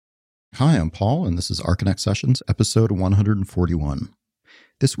Hi, I'm Paul, and this is Archinect Sessions, episode 141.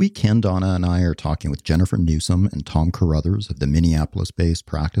 This week, Ken, Donna, and I are talking with Jennifer Newsom and Tom Carruthers of the Minneapolis-based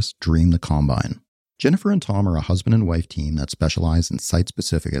practice Dream the Combine. Jennifer and Tom are a husband and wife team that specialize in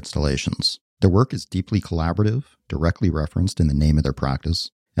site-specific installations. Their work is deeply collaborative, directly referenced in the name of their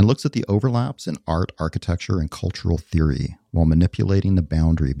practice, and looks at the overlaps in art, architecture, and cultural theory while manipulating the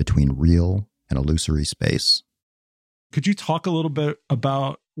boundary between real and illusory space. Could you talk a little bit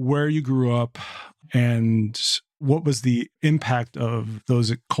about where you grew up and what was the impact of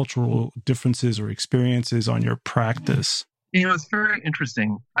those cultural differences or experiences on your practice? You know, it's very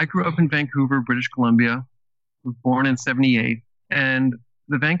interesting. I grew up in Vancouver, British Columbia, was born in 78. And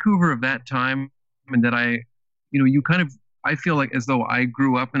the Vancouver of that time, and that I feel like as though I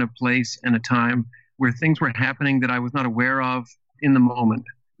grew up in a place and a time where things were happening that I was not aware of in the moment.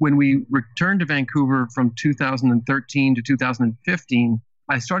 When we returned to Vancouver from 2013 to 2015,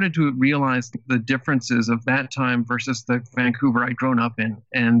 I started to realize the differences of that time versus the Vancouver I'd grown up in,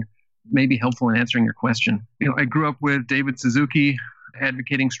 and may be helpful in answering your question. You know, I grew up with David Suzuki,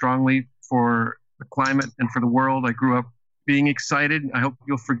 advocating strongly for the climate and for the world. I grew up being excited. I hope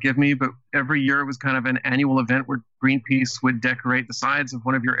you'll forgive me, but every year it was kind of an annual event where Greenpeace would decorate the sides of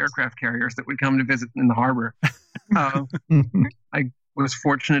one of your aircraft carriers that would come to visit in the harbor. I was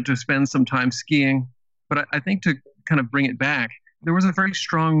fortunate to spend some time skiing, but I think to kind of bring it back, there was a very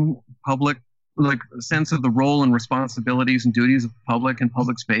strong public sense of the role and responsibilities and duties of public and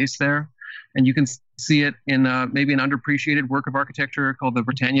public space there. And you can see it in maybe an underappreciated work of architecture called the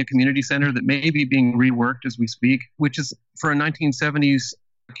Britannia Community Center that may be being reworked as we speak, which is for a 1970s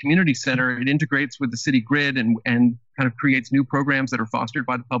community center. It integrates with the city grid and kind of creates new programs that are fostered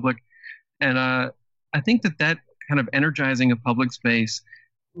by the public. And I think that kind of energizing of public space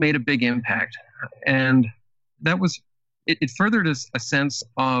made a big impact. And that was, it furthered a sense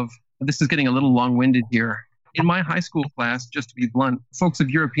of, this is getting a little long-winded here. In my high school class, just to be blunt, folks of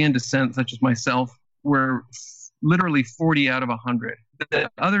European descent, such as myself, were literally 40 out of 100. The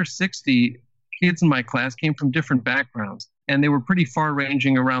other 60 kids in my class came from different backgrounds, and they were pretty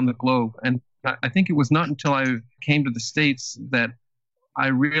far-ranging around the globe. And I think it was not until I came to the States that I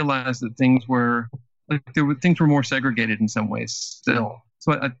realized that things were more segregated in some ways still.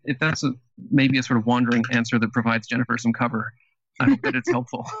 So if that's maybe a sort of wandering answer that provides Jennifer some cover, I hope that it's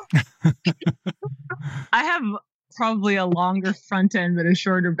helpful. I have probably a longer front end but a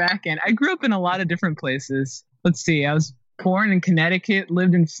shorter back end. I grew up in a lot of different places. Let's see. I was born in Connecticut,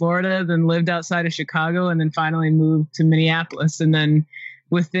 lived in Florida, then lived outside of Chicago, and then finally moved to Minneapolis. And then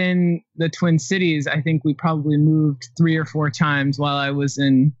within the Twin Cities, I think we probably moved 3 or 4 times while I was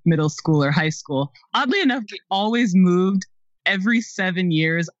in middle school or high school. Oddly enough, we always moved every 7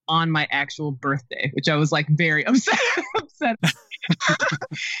 years on my actual birthday, which I was like very upset.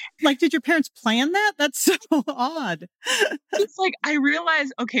 Like, did your parents plan that? That's so odd. It's like, I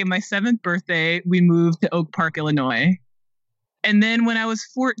realized, okay, my 7th birthday, we moved to Oak Park, Illinois. And then when I was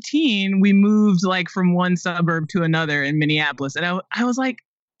 14, we moved like from one suburb to another in Minneapolis. And I was like,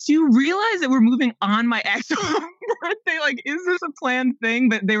 do you realize that we're moving on my actual birthday? Like, is this a planned thing?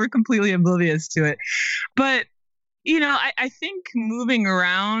 But they were completely oblivious to it. But, you know, I think moving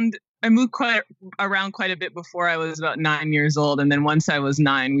around, I moved around quite a bit before I was about 9 years old. And then once I was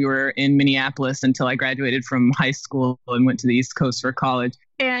 9, we were in Minneapolis until I graduated from high school and went to the East Coast for college.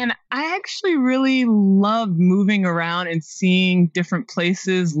 And I actually really loved moving around and seeing different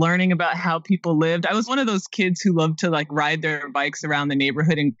places, learning about how people lived. I was one of those kids who loved to like ride their bikes around the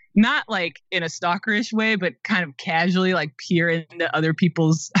neighborhood and not like in a stalkerish way, but kind of casually like peer into other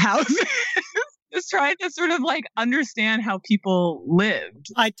people's houses. Just trying to sort of like understand how people lived.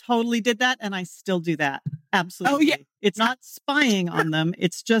 I totally did that, and I still do that. Absolutely. Oh, yeah. It's not spying on them.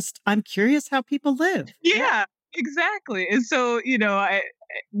 It's just, I'm curious how people live. Yeah, exactly. And so, you know,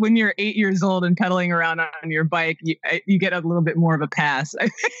 when you're 8 years old and pedaling around on your bike, you get a little bit more of a pass. I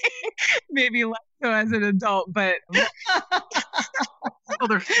think maybe less so as an adult, but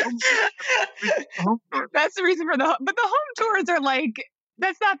that's the reason for but the home tours are like,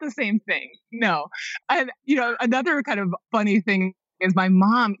 that's not the same thing. No. And, you know, another kind of funny thing is my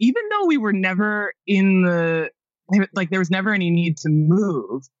mom, even though we were never there was never any need to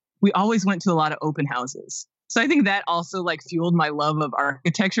move, we always went to a lot of open houses. So I think that also like fueled my love of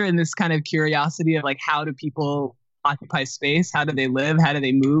architecture and this kind of curiosity of like, how do people occupy space? How do they live? How do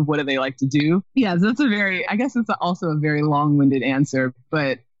they move? What do they like to do? Yeah, so I guess it's also a very long-winded answer,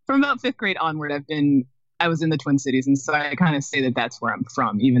 but from about 5th grade onward, I was in the Twin Cities, and so I kind of say that that's where I'm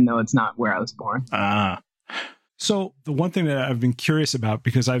from, even though it's not where I was born. So the one thing that I've been curious about,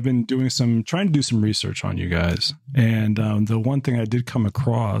 because I've been trying to do some research on you guys, and the one thing I did come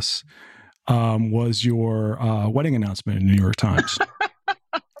across was your wedding announcement in the New York Times.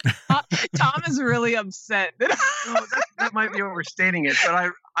 Tom is really upset. That might be overstating it,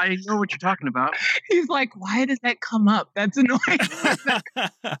 but I know what you're talking about. He's like, why does that come up? That's annoying.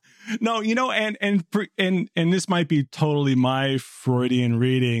 No, and this might be totally my Freudian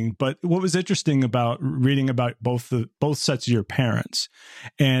reading, but what was interesting about reading about both sets of your parents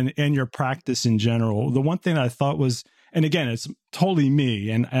and your practice in general, the one thing I thought was, and again, it's totally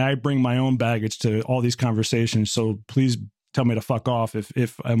me, and I bring my own baggage to all these conversations, so please tell me to fuck off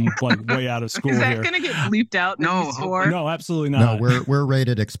if I'm like way out of school. Is that here. Going to get bleeped out? No, absolutely not. No, we're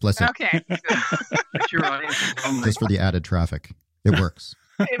rated explicit. Okay. Just for the added traffic. It works.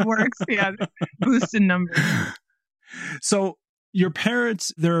 It works. Yeah. Boosted numbers. So your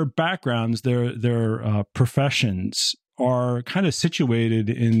parents, their backgrounds, their professions are kind of situated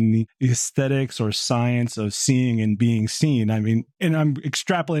in the aesthetics or science of seeing and being seen. I mean, and I'm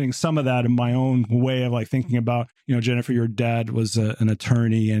extrapolating some of that in my own way of like thinking about, Jennifer, your dad was an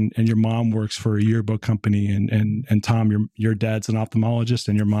attorney and your mom works for a yearbook company, and Tom, your dad's an ophthalmologist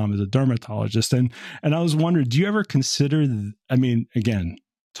and your mom is a dermatologist. And I was wondering, do you ever consider, again,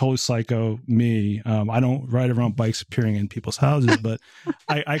 total psycho me. I don't ride around bikes appearing in people's houses, but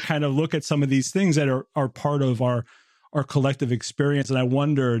I kind of look at some of these things that are part of our collective experience. And I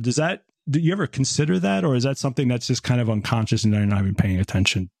wonder, do you ever consider that? Or is that something that's just kind of unconscious and you're not even paying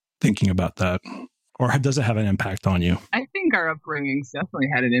attention, thinking about that? Or does it have an impact on you? I think our upbringings definitely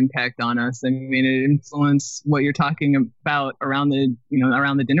had an impact on us. I mean, it influenced what you're talking about around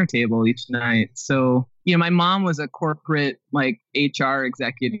the dinner table each night. So, my mom was a corporate HR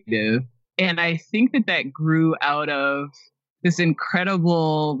executive. And I think that grew out of this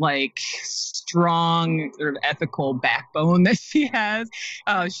incredible, strong sort of ethical backbone that she has.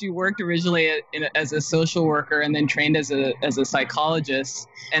 She worked originally as a social worker and then trained as a psychologist,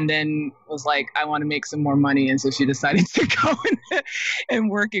 and then was like, I want to make some more money. And so she decided to go and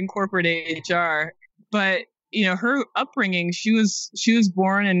work in corporate HR. But, her upbringing, she was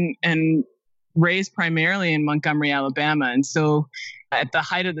born and raised primarily in Montgomery, Alabama. And so at the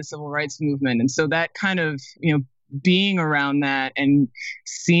height of the civil rights movement. And so that kind of, being around that and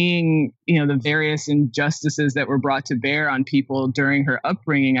seeing, the various injustices that were brought to bear on people during her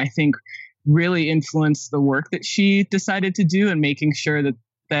upbringing, I think really influenced the work that she decided to do and making sure that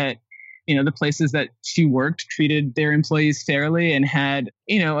the places that she worked treated their employees fairly and had,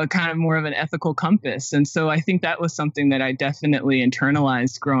 a kind of more of an ethical compass. And so I think that was something that I definitely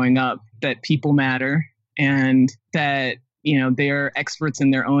internalized growing up, that people matter and that they're experts in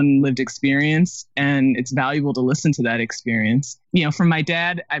their own lived experience, and it's valuable to listen to that experience. From my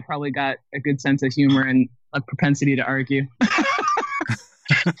dad, I probably got a good sense of humor and a propensity to argue.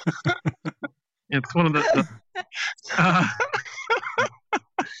 It's one of the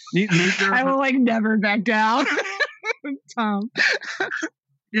I will never back down. Tom.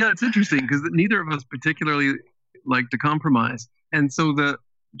 Yeah, it's interesting because neither of us particularly like to compromise. And so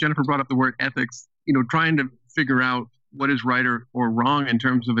Jennifer brought up the word ethics, trying to figure out what is right or wrong in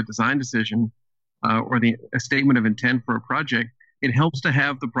terms of a design decision or a statement of intent for a project. It helps to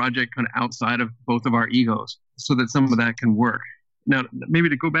have the project kind of outside of both of our egos so that some of that can work. Now, maybe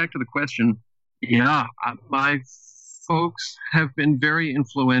to go back to the question, my folks have been very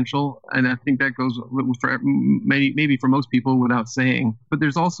influential, and I think that goes for maybe for most people without saying. But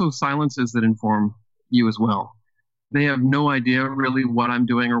there's also silences that inform you as well. They have no idea really what I'm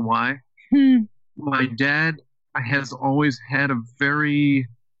doing or why. My dad has always had a very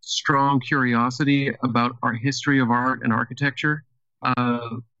strong curiosity about our history of art and architecture.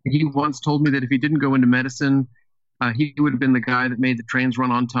 He once told me that if he didn't go into medicine, he would have been the guy that made the trains run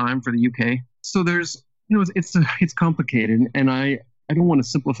on time for the UK. So there's, it's complicated, and I don't want to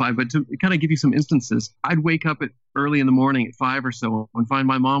simplify, but to kind of give you some instances, I'd wake up early in the morning at 5 or so and find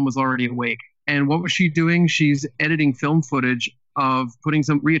my mom was already awake. And what was she doing? She's editing film footage of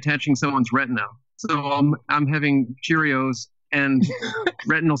reattaching someone's retina. So I'm having Cheerios and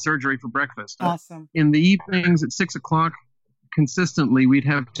retinal surgery for breakfast. Awesome. In the evenings at 6 o'clock, consistently, we'd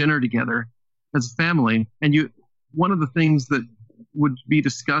have dinner together as a family. And one of the things that would be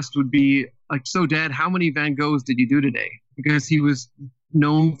discussed would be like, so Dad, how many Van Goghs did you do today? Because he was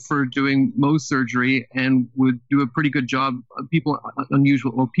known for doing Mohs surgery and would do a pretty good job. People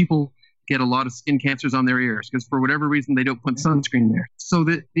get a lot of skin cancers on their ears because for whatever reason they don't put sunscreen there. So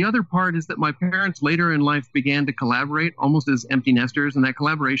the other part is that my parents later in life began to collaborate almost as empty nesters, and that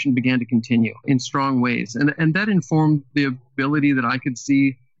collaboration began to continue in strong ways. And that informed the ability that I could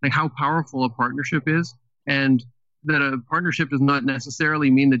see how powerful a partnership is. And that a partnership does not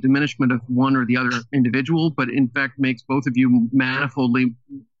necessarily mean the diminishment of one or the other individual, but in fact makes both of you manifoldly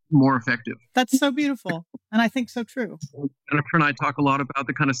more effective. That's so beautiful. And I think so true. Jennifer and I talk a lot about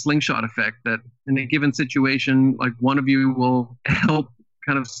the kind of slingshot effect, that in a given situation, like one of you will help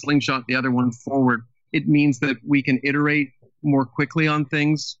kind of slingshot the other one forward. It means that we can iterate more quickly on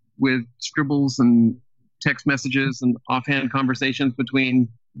things with scribbles and text messages and offhand conversations between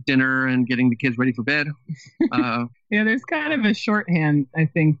dinner and getting the kids ready for bed. Yeah, there's kind of a shorthand, I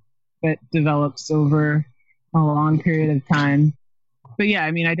think, that develops over a long period of time. But yeah,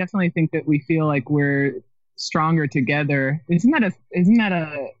 I mean, I definitely think that we feel like we're stronger together. Isn't that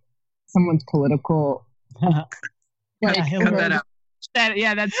a someone's political? Cut that out.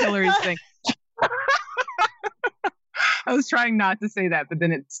 That's Hillary's thing. I was trying not to say that, but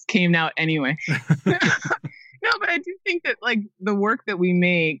then it came out anyway. No, but I do think that like the work that we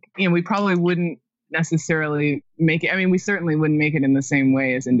make, we probably wouldn't necessarily make it. I mean, we certainly wouldn't make it in the same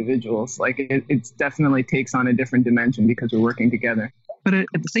way as individuals. Like it definitely takes on a different dimension because we're working together. But at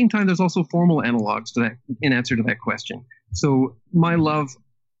the same time, there's also formal analogs to that in answer to that question. So my love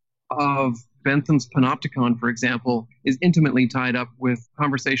of Bentham's Panopticon, for example, is intimately tied up with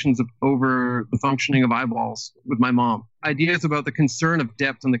conversations over the functioning of eyeballs with my mom. Ideas about the concern of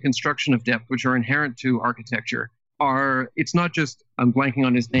depth and the construction of depth, which are inherent to architecture, it's not just, I'm blanking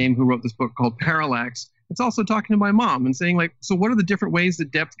on his name, who wrote this book called Parallax. It's also talking to my mom and saying, like, so what are the different ways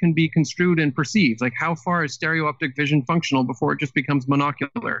that depth can be construed and perceived? Like, how far is stereooptic vision functional before it just becomes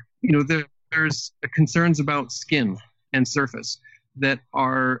monocular? There's concerns about skin and surface that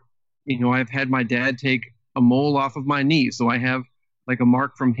are, I've had my dad take a mole off of my knee, so I have like a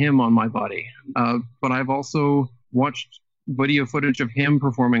mark from him on my body. But I've also watched video footage of him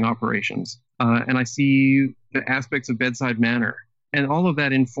performing operations, and I see the aspects of bedside manner, and all of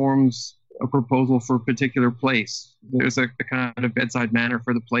that informs a proposal for a particular place. There's a kind of bedside manner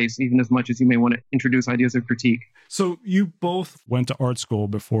for the place, even as much as you may want to introduce ideas of critique. So you both went to art school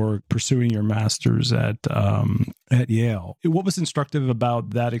before pursuing your master's at Yale. What was instructive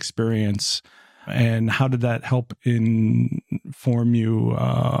about that experience, and how did that help inform you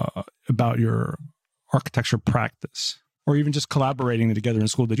about your architecture practice, or even just collaborating together in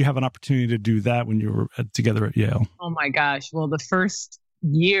school? Did you have an opportunity to do that when you were together at Yale? Oh my gosh. Well, the first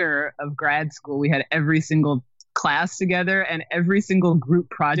year of grad school, we had every single class together and every single group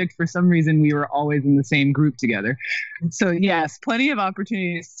project. For some reason, we were always in the same group together. So yes, plenty of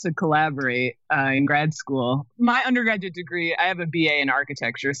opportunities to collaborate in grad school. My undergraduate degree, I have a BA in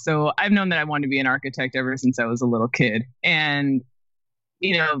architecture. So I've known that I wanted to be an architect ever since I was a little kid. And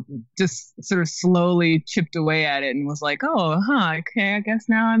just sort of slowly chipped away at it and was like, okay, I guess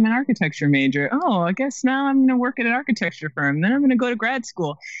now I'm an architecture major. Oh, I guess now I'm going to work at an architecture firm. Then I'm going to go to grad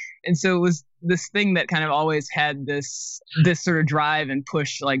school. And so it was this thing that kind of always had this sort of drive and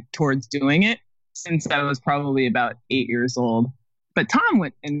push like towards doing it since I was probably about 8 years old. But Tom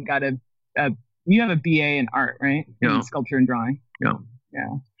went and got you have a BA in art, right? Yeah. In sculpture and drawing. Yeah.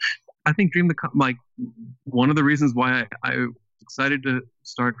 Yeah. I think one of the reasons why I excited to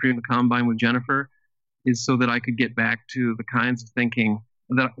start Dream the Combine with Jennifer is so that I could get back to the kinds of thinking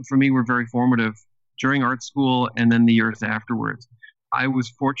that for me were very formative during art school and then the years afterwards. I was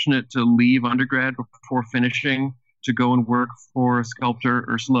fortunate to leave undergrad before finishing to go and work for sculptor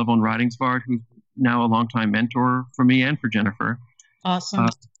Ursula von Ridingsvard, who's now a longtime mentor for me and for Jennifer. Awesome.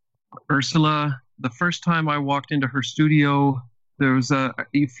 Ursula, the first time I walked into her studio,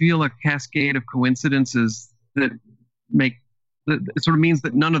 you feel a cascade of coincidences that it sort of means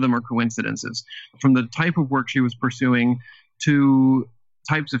that none of them are coincidences. From the type of work she was pursuing to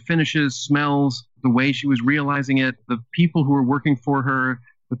types of finishes, smells, the way she was realizing it, the people who were working for her,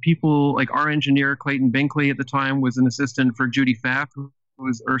 the people like our engineer, Clayton Binkley at the time was an assistant for Judy Pfaff, who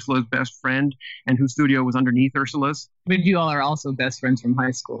was Ursula's best friend and whose studio was underneath Ursula's. But you all are also best friends from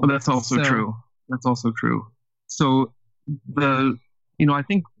high school. Oh, that's also true. That's also true. So I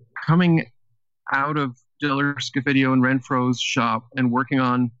think coming out of Diller, Scofidio, and Renfro's shop and working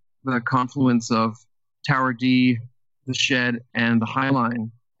on the confluence of Tower D, the Shed, and the High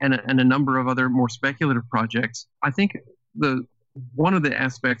Line, and a number of other more speculative projects, I think one of the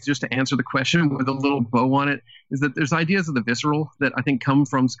aspects, just to answer the question with a little bow on it, is that there's ideas of the visceral that I think come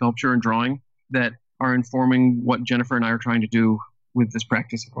from sculpture and drawing that are informing what Jennifer and I are trying to do with this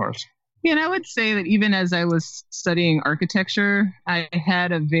practice of ours. Yeah, and I would say that even as I was studying architecture, I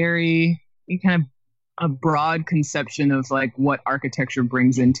had a very kind of a broad conception of like what architecture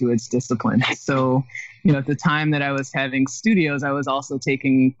brings into its discipline. So, at the time that I was having studios, I was also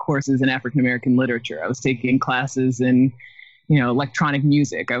taking courses in African American literature. I was taking classes in, electronic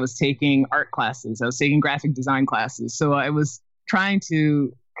music. I was taking art classes. I was taking graphic design classes. So I was trying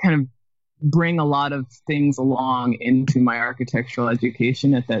to kind of bring a lot of things along into my architectural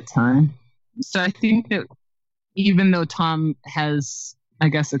education at that time. So I think that even though Tom has, I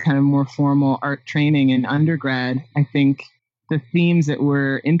guess, a kind of more formal art training in undergrad, I think the themes that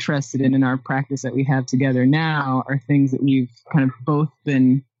we're interested in our practice that we have together now are things that we've kind of both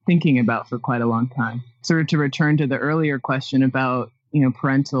been thinking about for quite a long time. Sort of to return to the earlier question about,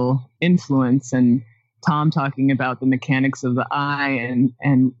 parental influence, and Tom talking about the mechanics of the eye and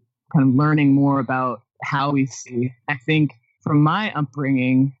kind of learning more about how we see. I think from my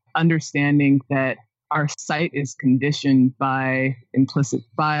upbringing, understanding that our sight is conditioned by implicit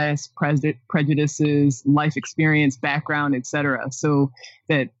bias, prejudices, life experience, background, etc. So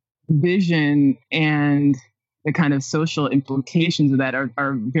that vision and the kind of social implications of that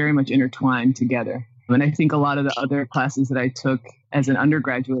are very much intertwined together. And I think a lot of the other classes that I took as an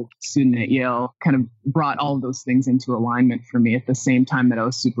undergraduate student at Yale kind of brought all of those things into alignment for me at the same time that I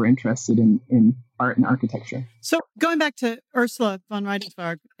was super interested in art and architecture. So going back to Ursula von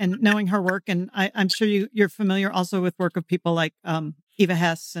Riedenfarg and knowing her work, and I'm sure you're familiar also with work of people like Eva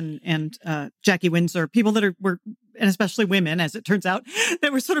Hess and Jackie Winsor, people that were, and especially women, as it turns out,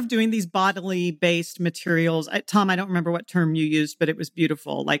 that were sort of doing these bodily based materials. Tom, I don't remember what term you used, but it was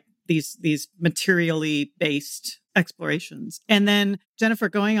beautiful, like these materially based explorations. And then Jennifer,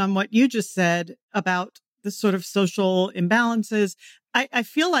 going on what you just said about the sort of social imbalances, I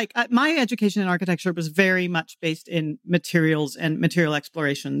feel like my education in architecture was very much based in materials and material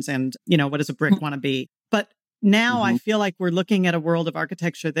explorations and, what does a brick want to be? But now I feel like we're looking at a world of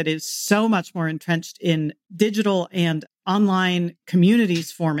architecture that is so much more entrenched in digital and online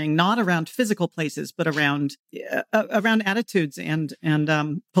communities forming, not around physical places, but around attitudes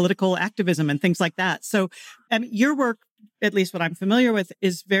and political activism and things like that. So your work, at least what I'm familiar with,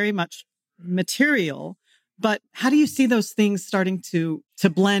 is very much material. But how do you see those things starting to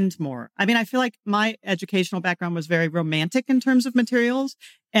blend more? I mean, I feel like my educational background was very romantic in terms of materials,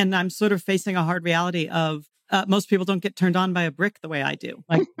 and I'm sort of facing a hard reality of most people don't get turned on by a brick the way I do.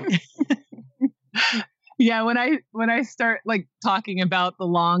 Like, yeah, when I start like talking about the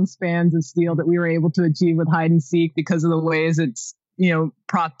long spans of steel that we were able to achieve with hide and seek because of the ways it's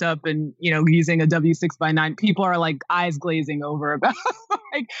propped up and using a W6x9, people are like eyes glazing over about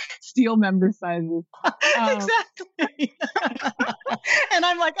like steel member sizes. Exactly. And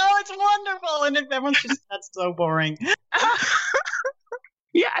I'm like, oh, it's wonderful, and everyone's just, that's so boring.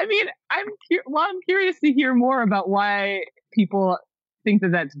 Yeah, I mean, I'm curious to hear more about why people think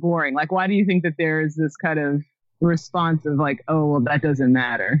that that's boring. Like, why do you think that there's this kind of response of like, oh, well, that doesn't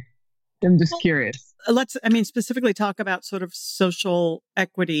matter? I'm just curious. Let's specifically talk about sort of social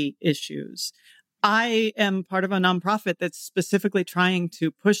equity issues. I am part of a nonprofit that's specifically trying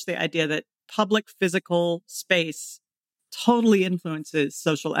to push the idea that public physical space totally influences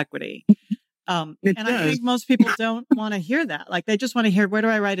social equity. And I think most people don't want to hear that. Like, they just want to hear, where do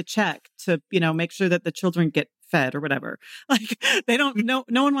I write a check to, make sure that the children get fed or whatever. Like, they don't know.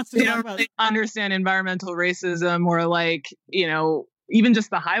 No one wants to talk about understand environmental racism or like, even just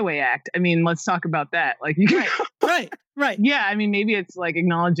the Highway Act. I mean, let's talk about that. Like, right. Yeah. I mean, maybe it's like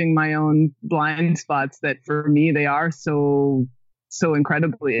acknowledging my own blind spots that for me, they are so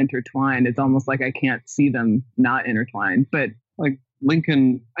incredibly intertwined. It's almost like I can't see them not intertwined. But like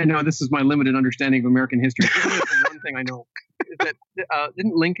Lincoln, I know this is my limited understanding of American history. One thing I know is that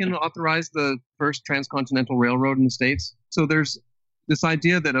didn't Lincoln authorize the first transcontinental railroad in the States? So there's this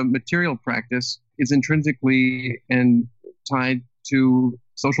idea that a material practice is intrinsically and tied to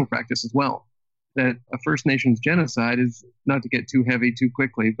social practice as well. That a First Nations genocide is, not to get too heavy too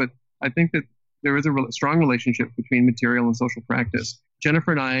quickly, but I think that there is a strong relationship between material and social practice.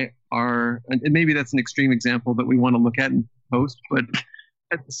 Jennifer and I are, and maybe that's an extreme example that we want to look at in post, but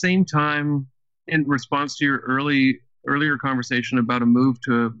at the same time, in response to your earlier conversation about a move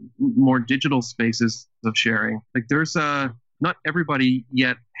to more digital spaces of sharing, like there's not everybody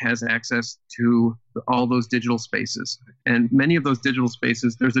yet has access to all those digital spaces. And many of those digital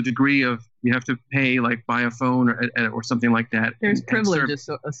spaces, there's a degree of, you have to pay, like buy a phone or something like that. There's privilege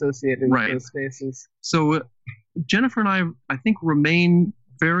associated with those spaces. So Jennifer and I think, remain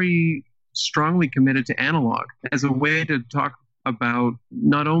very strongly committed to analog as a way to talk about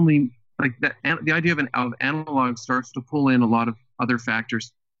not only like that, the idea of analog starts to pull in a lot of other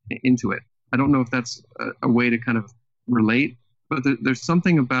factors into it. I don't know if that's a way to kind of relate, but there's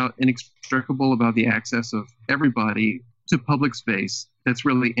something about inextricable about the access of everybody to public space that's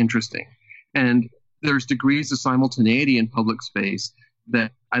really interesting. And there's degrees of simultaneity in public space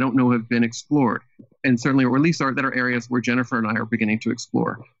that I don't know have been explored. and certainly, or at least that are areas where Jennifer and I are beginning to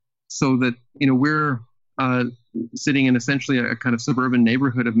explore. So that, we're sitting in essentially a kind of suburban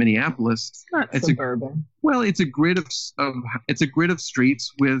neighborhood of Minneapolis. It's suburban. It's a grid of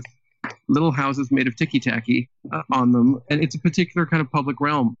streets with little houses made of ticky-tacky on them, and it's a particular kind of public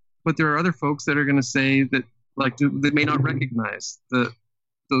realm. But there are other folks that are going to say that, they may not recognize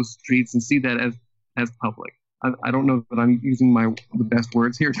those streets and see that as public. I don't know that I'm using the best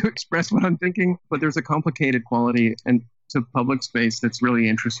words here to express what I'm thinking, but there's a complicated quality and to public space that's really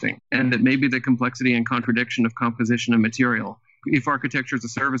interesting, and that maybe the complexity and contradiction of composition and material. If architecture is a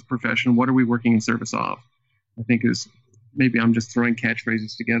service profession, what are we working in service of? I think is maybe I'm just throwing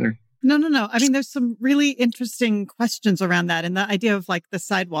catchphrases together. No. I mean, there's some really interesting questions around that, and the idea of the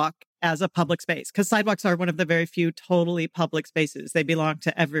sidewalk as a public space, because sidewalks are one of the very few totally public spaces. They belong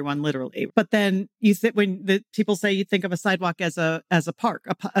to everyone, literally. But then when the people say you think of a sidewalk as a park,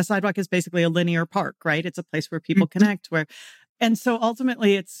 a sidewalk is basically a linear park, right? It's a place where people connect. And so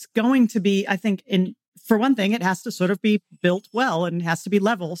ultimately, it's going to be, I think, for one thing, it has to sort of be built well and it has to be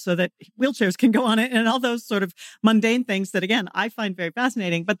level so that wheelchairs can go on it and all those sort of mundane things that, again, I find very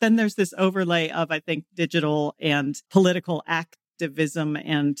fascinating. But then there's this overlay of, I think, digital and political activism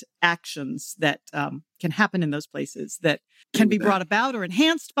and actions that can happen in those places that can be brought about or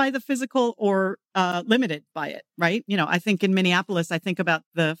enhanced by the physical or limited by it, right? I think in Minneapolis, I think about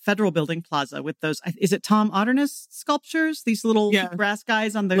the Federal Building Plaza with those, is it Tom Otterness sculptures? These little brass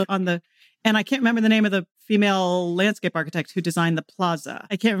guys on the, and I can't remember the name of the female landscape architect who designed the plaza.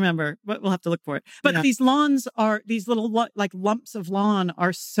 I can't remember, but we'll have to look for it. But these lawns these little lumps of lawn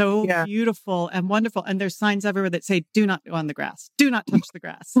are so beautiful and wonderful. And there's signs everywhere that say, do not go on the grass. Do not touch the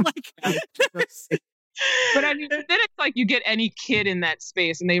grass. But I mean, then it's like you get any kid in that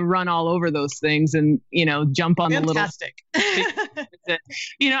space and they run all over those things and, jump on the little stick.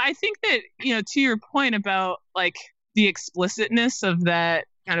 I think that, to your point about the explicitness of that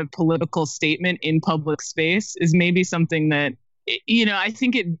kind of political statement in public space is maybe something that, I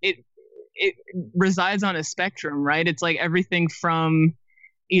think it resides on a spectrum, right? It's like everything from,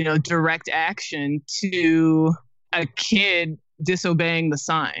 direct action to a kid disobeying the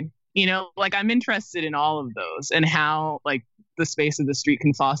sign. I'm interested in all of those and how the space of the street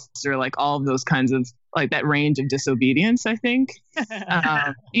can foster all of those kinds of that range of disobedience, I think.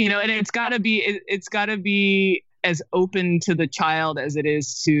 And it's gotta be as open to the child as it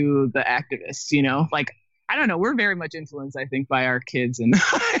is to the activists, I don't know. We're very much influenced, I think, by our kids and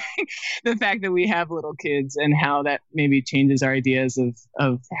the fact that we have little kids and how that maybe changes our ideas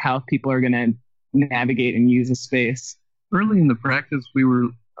of how people are going to navigate and use a space. Early in the practice,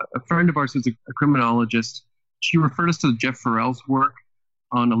 a friend of ours who's a criminologist, she referred us to Jeff Farrell's work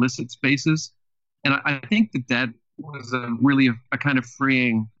on illicit spaces. And I think that was really a kind of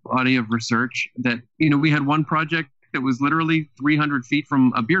freeing body of research that, we had one project that was literally 300 feet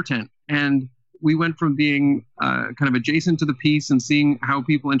from a beer tent. And we went from being kind of adjacent to the piece and seeing how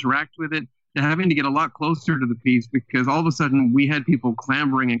people interact with it to having to get a lot closer to the piece because all of a sudden we had people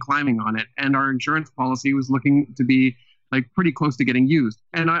clambering and climbing on it. And our insurance policy was looking to be pretty close to getting used.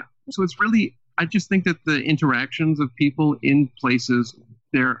 And so it's really, I just think that the interactions of people in places,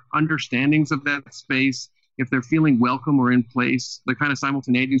 their understandings of that space, if they're feeling welcome or in place, the kind of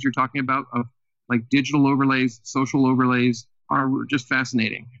simultaneities you're talking about of digital overlays, social overlays are just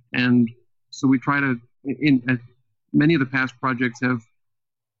fascinating. And so we try to, many of the past projects have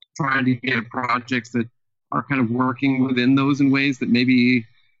tried to get projects that are kind of working within those in ways that maybe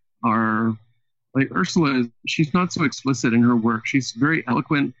are Ursula, she's not so explicit in her work. She's very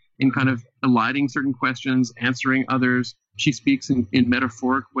eloquent in kind of eliding certain questions, answering others. She speaks in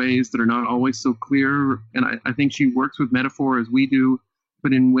metaphoric ways that are not always so clear. And I think she works with metaphor as we do,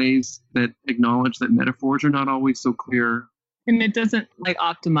 but in ways that acknowledge that metaphors are not always so clear. And it doesn't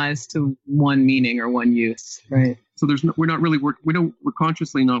optimize to one meaning or one use, right? So we're not really we're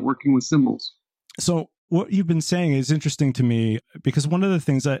consciously not working with symbols. So what you've been saying is interesting to me because one of the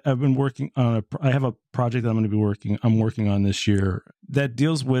things I've been working on, I have a project that I'm working on this year that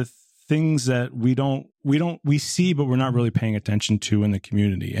deals with things that we see, but we're not really paying attention to in the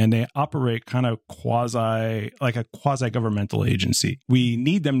community. And they operate kind of like a quasi-governmental agency. We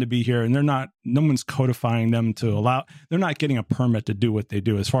need them to be here and no one's codifying them they're not getting a permit to do what they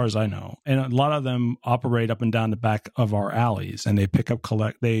do, as far as I know. And a lot of them operate up and down the back of our alleys and they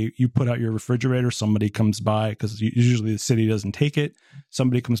you put out your refrigerator, somebody comes by, because usually the city doesn't take it.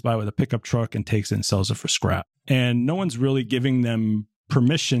 Somebody comes by with a pickup truck and takes it and sells it for scrap. And no one's really giving them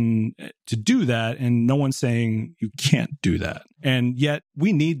permission to do that, and no one's saying you can't do that. And yet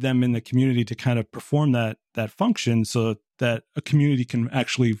we need them in the community to kind of perform that function so that a community can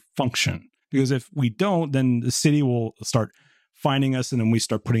actually function. Because if we don't, then the city will start finding us, and then we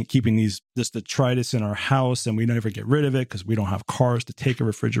start keeping this detritus in our house, and we never get rid of it because we don't have cars to take a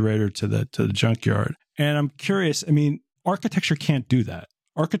refrigerator to the junkyard. And I'm curious, I mean, architecture can't do that.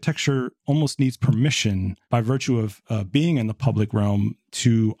 Architecture almost needs permission by virtue of being in the public realm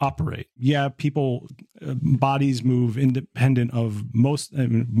to operate. Yeah, bodies move independent of most of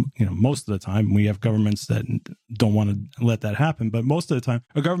the time. We have governments that don't want to let that happen, but most of the time,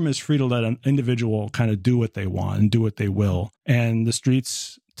 a government is free to let an individual kind of do what they want and do what they will. And the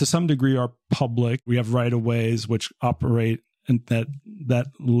streets, to some degree, are public. We have right-of-ways which operate and that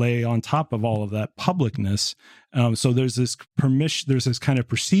lay on top of all of that publicness. So there's this permission, there's this kind of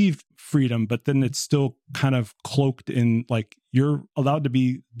perceived freedom, but then it's still kind of cloaked in like you're allowed to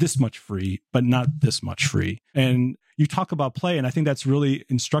be this much free, but not this much free. And you talk about play, and I think that's really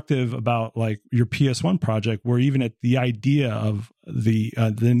instructive about like your PS1 project, where even at the idea of the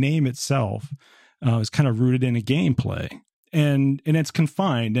name itself is kind of rooted in a gameplay. And it's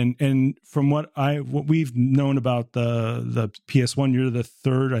confined. And from what we've known about the PS1, you're the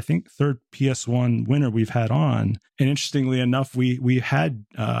third PS1 winner we've had on. And interestingly enough, we had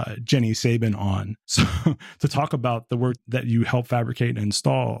Jenny Sabin on to talk about the work that you helped fabricate and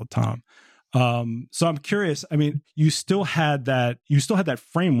install, Tom. So I'm curious. I mean, you still had that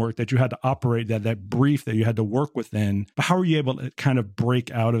framework that you had to operate, that brief that you had to work within. But how were you able to kind of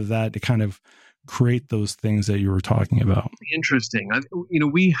break out of that to kind of create those things that you were talking about? Interesting.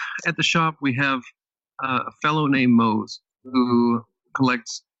 We at the shop, we have a fellow named Mose who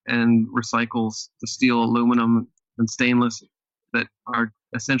collects and recycles the steel, aluminum, and stainless that are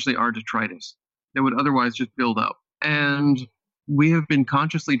essentially our detritus that would otherwise just build up. And we have been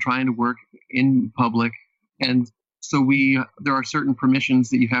consciously trying to work in public. And so there are certain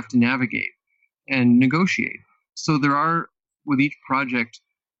permissions that you have to navigate and negotiate. So there are, with each project,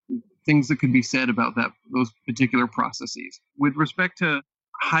 things that could be said about those particular processes. With respect to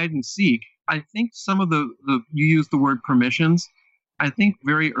hide and seek, I think some of you used the word permissions. I think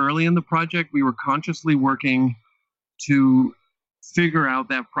very early in the project, we were consciously working to figure out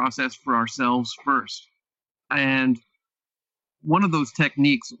that process for ourselves first. And one of those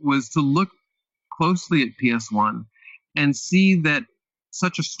techniques was to look closely at PS1 and see that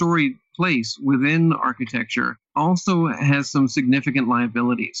such a storied place within architecture also has some significant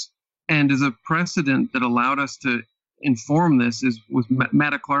liabilities. And as a precedent that allowed us to inform this was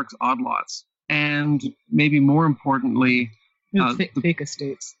Matta Clark's Odd Lots. And maybe more importantly, fake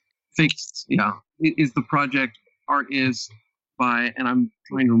estates. Yeah, is the project Art Is by, and I'm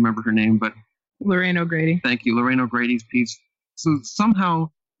trying to remember her name, but Lorraine O'Grady. Thank you, Lorraine O'Grady's piece. So somehow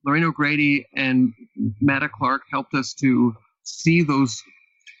Lorraine O'Grady and Matta Clark helped us to see those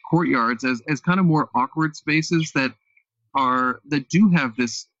courtyards as kind of more awkward spaces that do have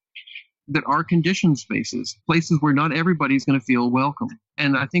this, that are conditioned spaces, places where not everybody's going to feel welcome.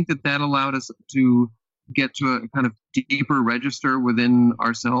 And I think that allowed us to get to a kind of deeper register within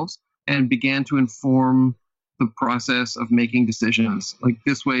ourselves and began to inform the process of making decisions, like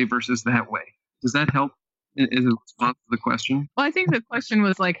this way versus that way. Does that help as a response to the question? Well, I think the question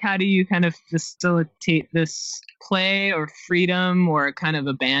was like, how do you kind of facilitate this play or freedom or kind of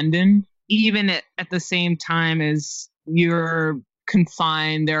abandon, even at the same time as you're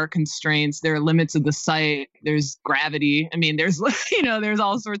confined, there are constraints, there are limits of the site, there's gravity. I mean, there's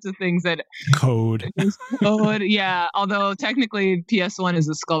all sorts of things that code, yeah. Although technically PS1 is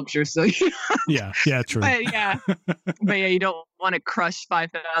a sculpture, so yeah, true. But yeah, you don't want to crush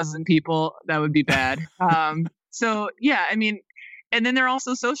 5,000 people. That would be bad. So yeah, I mean, and then there are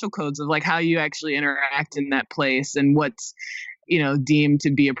also social codes of like how you actually interact in that place and what's deemed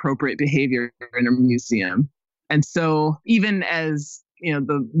to be appropriate behavior in a museum. And so even as,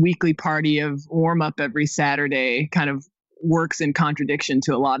 the weekly party of warm up every Saturday kind of works in contradiction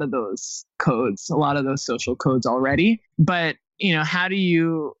to a lot of those codes, a lot of those social codes already. But, how do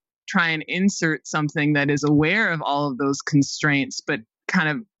you try and insert something that is aware of all of those constraints, but kind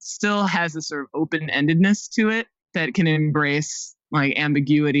of still has a sort of open-endedness to it that can embrace like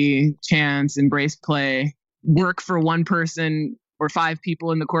ambiguity, chance, embrace play, work for one person or 5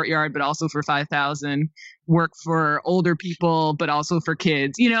 people in the courtyard, but also for 5,000, work for older people, but also for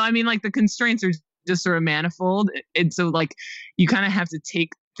kids. Like the constraints are just sort of manifold. And so like you kind of have to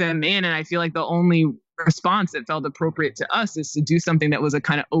take them in. And I feel like the only response that felt appropriate to us is to do something that was a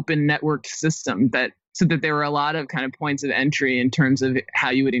kind of open networked system so that there were a lot of kind of points of entry in terms of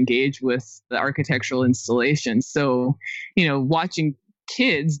how you would engage with the architectural installation. So, watching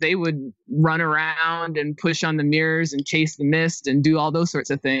kids, they would run around and push on the mirrors and chase the mist and do all those sorts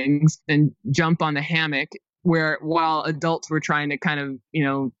of things and jump on the hammock where while adults were trying to kind of,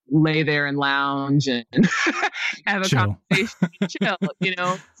 lay there and lounge and have a conversation, chill,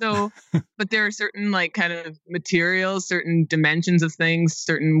 So, but there are certain like kind of materials, certain dimensions of things,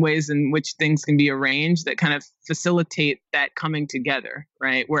 certain ways in which things can be arranged that kind of facilitate that coming together,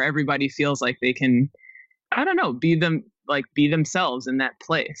 right? Where everybody feels like they can, I don't know, be themselves in that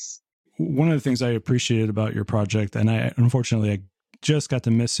place. One of the things I appreciated about your project, and I just got to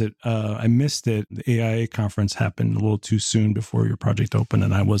miss it. I missed it. The AIA conference happened a little too soon before your project opened,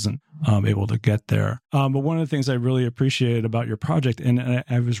 and I wasn't able to get there. But one of the things I really appreciated about your project, and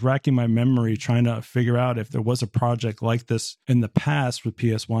I was racking my memory trying to figure out if there was a project like this in the past with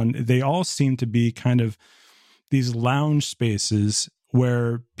PS1, they all seem to be kind of these lounge spaces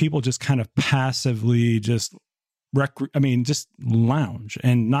where people just kind of passively just lounge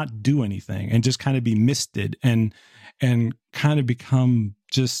and not do anything and just kind of be misted and kind of become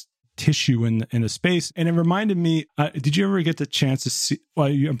just tissue in a space. And it reminded me, did you ever get the chance to see,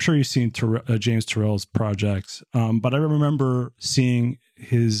 I'm sure you've seen James Turrell's projects, but I remember seeing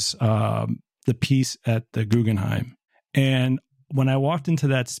his, the piece at the Guggenheim. And when I walked into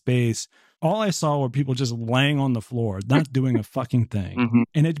that space, all I saw were people just laying on the floor, not doing a fucking thing. Mm-hmm.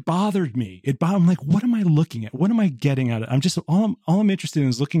 And it bothered me. I'm like, what am I looking at? What am I getting at? I'm just, all I'm interested in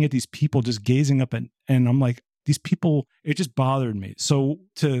is looking at these people just gazing up and I'm like, these people, it just bothered me. So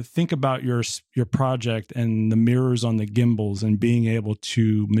to think about your project and the mirrors on the gimbals and being able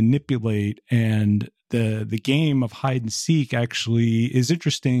to manipulate, and the game of hide and seek actually is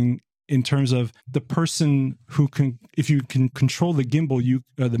interesting in terms of the person who can, if you can control the gimbal,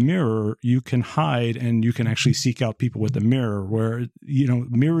 the mirror, you can hide and you can actually seek out people with the mirror, where,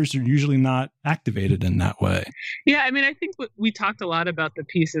 mirrors are usually not activated in that way. Yeah. I mean, I think we talked a lot about the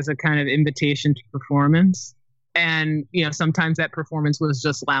piece as a kind of invitation to performance. And, sometimes that performance was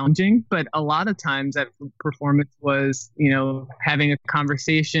just lounging, but a lot of times that performance was, having a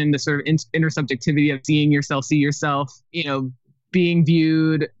conversation, the sort of intersubjectivity of seeing yourself, see yourself, being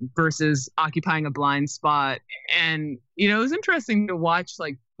viewed versus occupying a blind spot. And, it was interesting to watch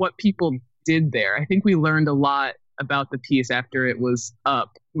like what people did there. I think we learned a lot about the piece after it was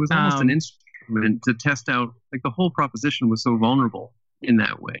up. It was almost an instrument to test out, like the whole proposition was so vulnerable in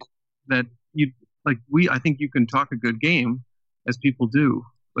that way that I think you can talk a good game as people do,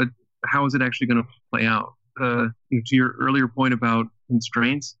 but how is it actually going to play out? To your earlier point about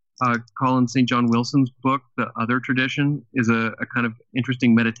constraints, Colin St. John Wilson's book, The Other Tradition, is a kind of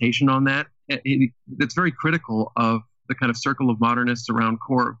interesting meditation on that. It's very critical of the kind of circle of modernists around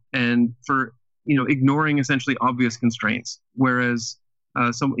Corp and for, ignoring essentially obvious constraints. Whereas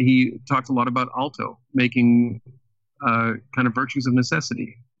he talks a lot about Alto, making kind of virtues of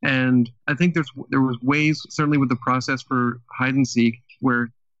necessity. And I think there was ways, certainly with the process for hide and seek,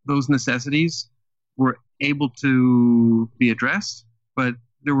 where those necessities were able to be addressed, but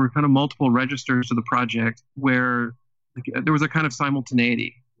there were kind of multiple registers to the project where there was a kind of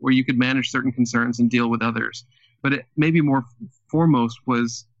simultaneity where you could manage certain concerns and deal with others. But it maybe more foremost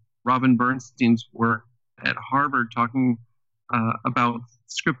was Robin Bernstein's work at Harvard talking about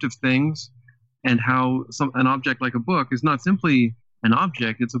scriptive things and how an object like a book is not simply an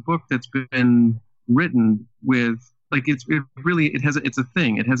object. It's a book that's been written with, it's a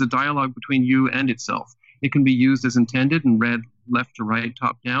thing. It has a dialogue between you and itself. It can be used as intended and read left to right,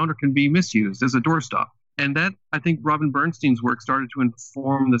 top down, or can be misused as a doorstop. And that, I think, Robin Bernstein's work started to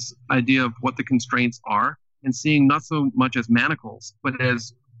inform this idea of what the constraints are and seeing not so much as manacles, but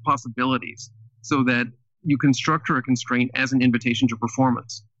as possibilities, so that you can structure a constraint as an invitation to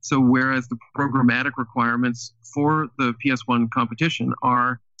performance. So whereas the programmatic requirements for the PS1 competition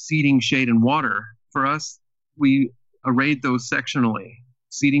are seating, shade, and water, for us, we arrayed those sectionally,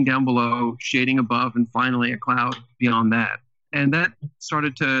 seating down below, shading above, and finally a cloud beyond that. And that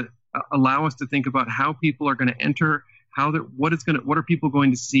started to allow us to think about how people are going to enter, what are people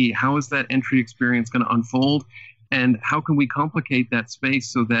going to see, how is that entry experience going to unfold, and how can we complicate that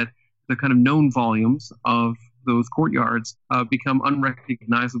space so that the kind of known volumes of those courtyards become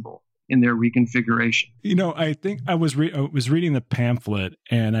unrecognizable in their reconfiguration. I think I was reading the pamphlet,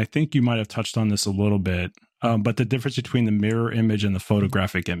 and I think you might have touched on this a little bit, but the difference between the mirror image and the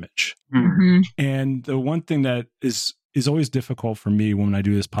photographic image. Mm-hmm. And the one thing that is always difficult for me when I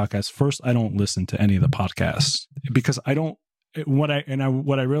do this podcast, first, I don't listen to any of the podcasts because I don't. What I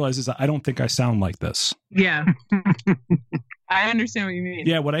realize is that I don't think I sound like this. Yeah. I understand what you mean.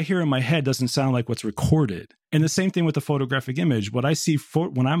 Yeah, what I hear in my head doesn't sound like what's recorded. And the same thing with the photographic image. What I see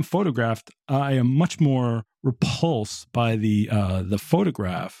when I'm photographed, I am much more repulsed by the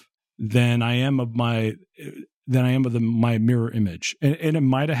photograph than I am of than I am with my mirror image. And it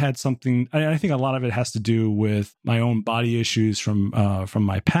might have had something, I think a lot of it has to do with my own body issues from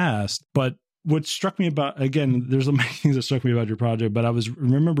my past. But what struck me about, again, there's many things that struck me about your project, but I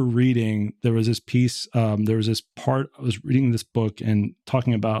remember reading, there was this piece, there was this part, I was reading this book and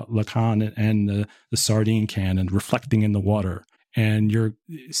talking about Lacan and the sardine can and reflecting in the water. And you're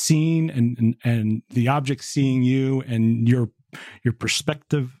seeing and the object seeing you, and your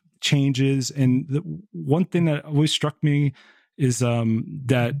perspective changes. And the one thing that always struck me is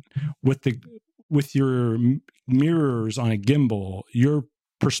that with your mirrors on a gimbal, your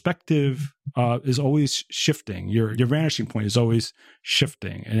perspective is always shifting. Your vanishing point is always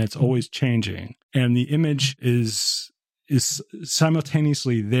shifting, and it's always changing. And the image is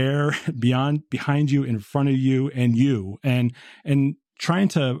simultaneously there, behind you, in front of you, and trying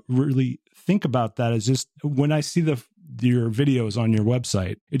to really think about that is just, when I see your videos on your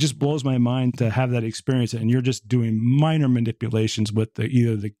website, it just blows my mind to have that experience. And you're just doing minor manipulations with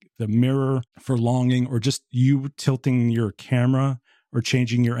either the mirror for longing, or just you tilting your camera or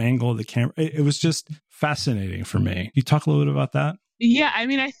changing your angle of the camera. It was just fascinating for me. Can you talk a little bit about that? Yeah, I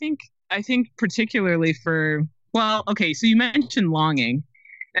mean, I think particularly well, okay, so you mentioned longing,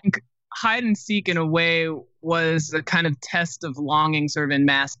 and hide and seek in a way was a kind of test of longing sort of in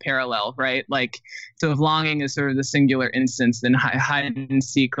mass parallel, right? Like, so if longing is sort of the singular instance, then hide and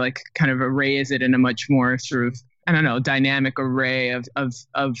seek like kind of arrays it in a much more sort of, I don't know, dynamic array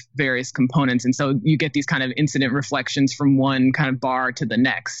of various components. And so you get these kind of incident reflections from one kind of bar to the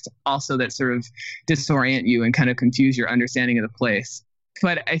next, also that sort of disorient you and kind of confuse your understanding of the place.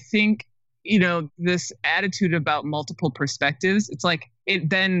 But I think, this attitude about multiple perspectives, it's like,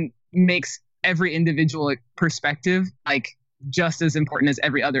 it then makes every individual perspective like just as important as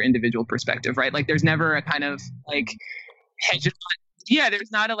every other individual perspective, right? Like there's never a kind of like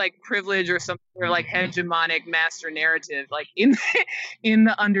there's not a like privilege or something, or like hegemonic master narrative like in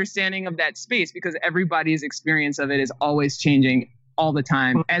the understanding of that space, because everybody's experience of it is always changing all the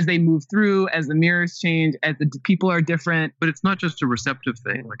time as they move through, as the mirrors change, as the people are different. But it's not just a receptive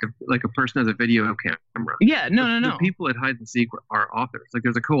thing, like a person has a video camera. Yeah, no. The people at Hide and Seek are authors. Like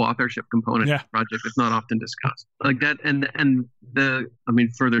there's a co-authorship component to the project that's not often discussed. Like that,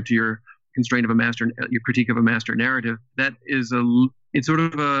 further to your constraint of your critique of a master narrative, that is it's sort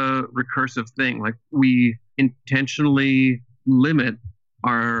of a recursive thing. Like we intentionally limit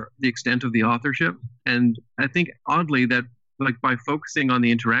the extent of the authorship, and I think oddly that, like, by focusing on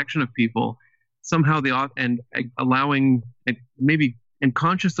the interaction of people, somehow allowing and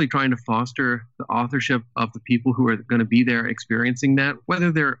consciously trying to foster the authorship of the people who are going to be there experiencing that,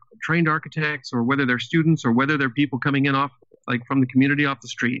 whether they're trained architects or whether they're students or whether they're people coming in from the community off the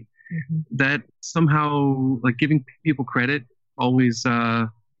street, that somehow, like, giving people credit always,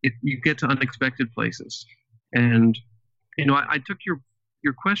 you get to unexpected places. And, I took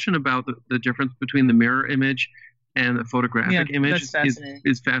your question about the difference between the mirror image and the photographic image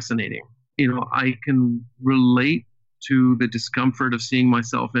is fascinating. I can relate to the discomfort of seeing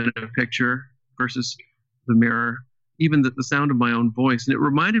myself in a picture versus the mirror, even the sound of my own voice. And it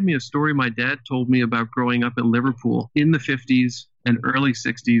reminded me of a story my dad told me about growing up in Liverpool in the 50s and early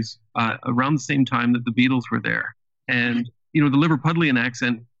 60s, around the same time that the Beatles were there. And, the Liverpudlian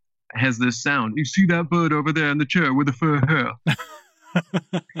accent has this sound. You see that bird over there in the chair with the fur hair?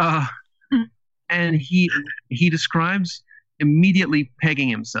 And he describes immediately pegging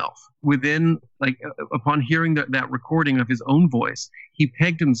himself within, like, upon hearing that recording of his own voice, he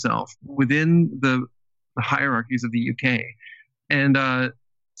pegged himself within the hierarchies of the UK. And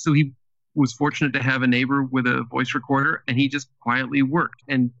so he was fortunate to have a neighbor with a voice recorder, and he just quietly worked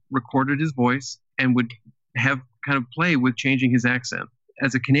and recorded his voice and would have kind of play with changing his accent.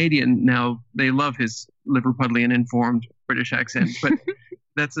 As a Canadian now, they love his Liverpudlian informed British accent, but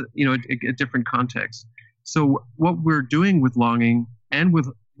that's a different context. So what we're doing with longing and with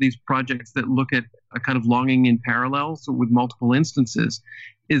these projects that look at a kind of longing in parallel, so with multiple instances,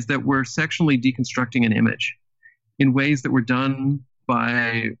 is that we're sectionally deconstructing an image in ways that were done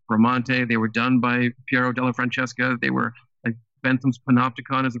by Bramante, they were done by Piero della Francesca, they were like Bentham's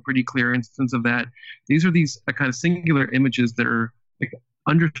Panopticon is a pretty clear instance of that. These are these kind of singular images that are like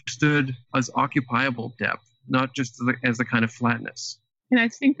understood as occupiable depth, not just as a kind of flatness. And I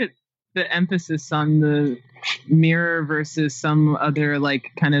think that the emphasis on the mirror versus some other like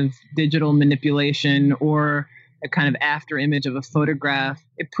kind of digital manipulation or a kind of after image of a photograph,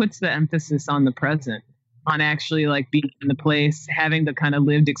 it puts the emphasis on the present, on actually like being in the place, having the kind of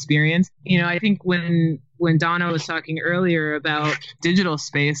lived experience. I think when Donna was talking earlier about digital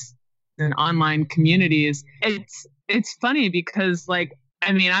space and online communities, it's funny because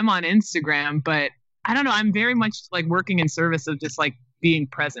I'm on Instagram, but I don't know. I'm very much like working in service of just like being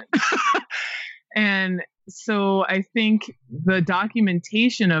present. And so I think the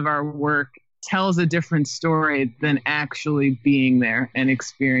documentation of our work tells a different story than actually being there and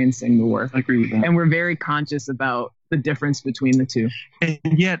experiencing the work. I agree with that. And we're very conscious about the difference between the two.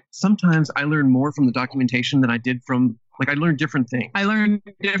 And yet, sometimes I learn more from the documentation than I did from, like, I learned different things. I learned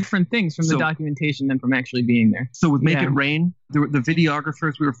different things from the documentation than from actually being there. So with Make It Rain, the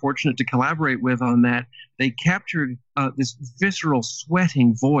videographers we were fortunate to collaborate with on that, they captured this visceral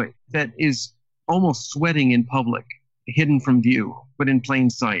sweating void that is almost sweating in public, hidden from view, but in plain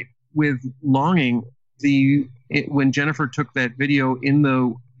sight. With Longing, when Jennifer took that video in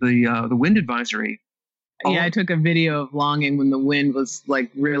the wind advisory. Yeah, I took a video of Longing when the wind was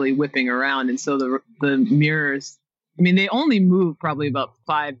like really whipping around, and so the mirrors. I mean, they only move probably about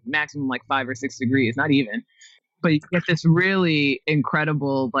maximum like 5 or 6 degrees, not even. But you get this really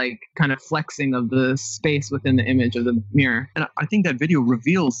incredible, like, kind of flexing of the space within the image of the mirror. And I think that video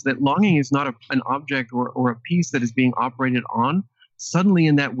reveals that Longing is not an object or a piece that is being operated on. Suddenly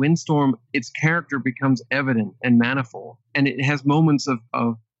in that windstorm, its character becomes evident and manifold. And it has moments of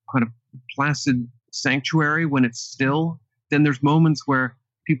kind of placid sanctuary when it's still. Then there's moments where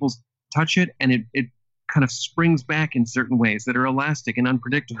people touch it and it kind of springs back in certain ways that are elastic and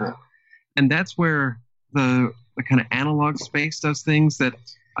unpredictable. And that's where the kind of analog space does things that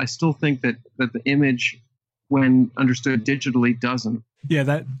I still think that the image, when understood digitally, doesn't.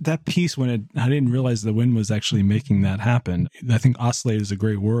 Yeah, that piece, I didn't realize the wind was actually making that happen. I think oscillate is a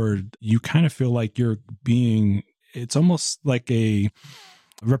great word. You kind of feel like it's almost like a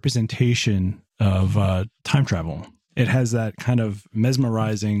representation of time travel. It has that kind of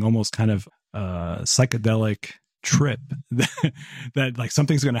mesmerizing, almost kind of psychedelic trip that like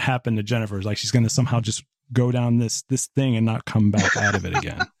something's going to happen to Jennifer. Like she's going to somehow just go down this thing and not come back out of it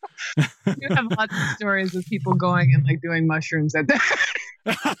again. You have lots of stories of people going and like doing mushrooms at that.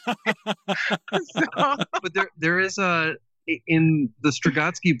 But there is in the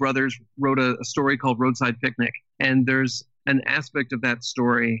Strugatsky brothers wrote a story called Roadside Picnic, and there's an aspect of that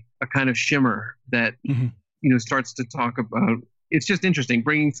story, a kind of shimmer that starts to talk about. It's just interesting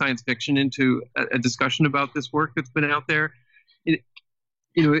bringing science fiction into a discussion about this work that's been out there.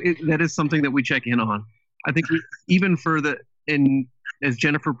 That is something that we check in on. I think even as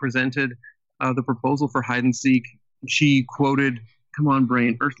Jennifer presented the proposal for Hide and Seek, she quoted, come on,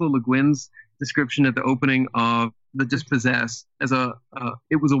 brain, Ursula Le Guin's description at the opening of The Dispossessed as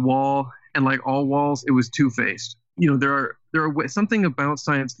it was a wall, and like all walls, it was two-faced. There are something about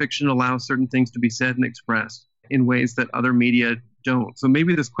science fiction allows certain things to be said and expressed in ways that other media don't. So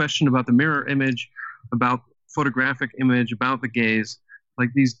maybe this question about the mirror image, about photographic image, about the gaze, like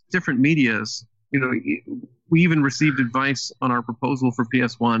these different medias, we even received advice on our proposal for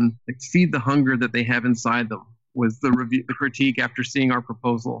PS1, like feed the hunger that they have inside them was the critique after seeing our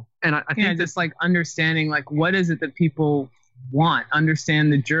proposal. And I think just like understanding, like, what is it that people want,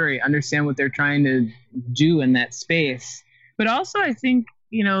 understand the jury, understand what they're trying to do in that space. But also I think,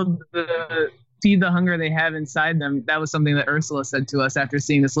 the feed the hunger they have inside them. That was something that Ursula said to us after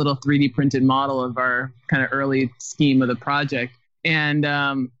seeing this little 3D printed model of our kind of early scheme of the project. And,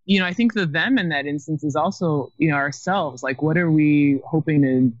 I think the them in that instance is also, ourselves. Like, what are we hoping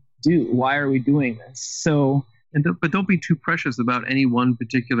to do? Why are we doing this? So, but don't be too precious about any one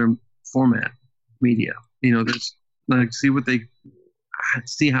particular format, media. There's like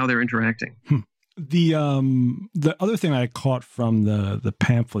see how they're interacting. The other thing I caught from the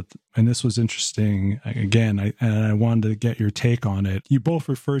pamphlet, and this was interesting again, I wanted to get your take on it. You both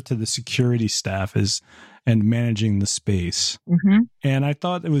referred to the security staff and managing the space. Mm-hmm. And I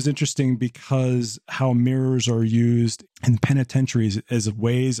thought it was interesting because how mirrors are used in penitentiaries as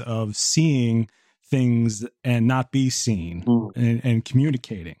ways of seeing things and not be seen and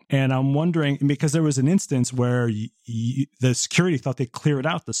communicating. And I'm wondering, because there was an instance where the security thought they cleared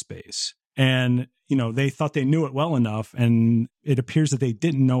out the space. And, they thought they knew it well enough, and it appears that they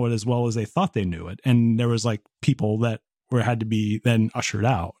didn't know it as well as they thought they knew it. And there was like people that had to be then ushered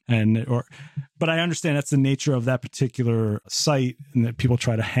out. But I understand that's the nature of that particular site, and that people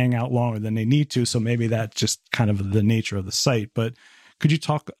try to hang out longer than they need to. So maybe that's just kind of the nature of the site. But could you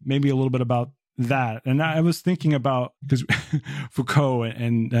talk maybe a little bit about that? And I was thinking about, because Foucault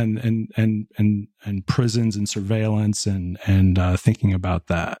and prisons and surveillance and thinking about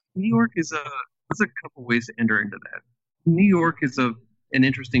that. New York is there's a couple ways to enter into that. New York is an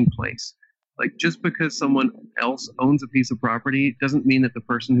interesting place. Like, just because someone else owns a piece of property doesn't mean that the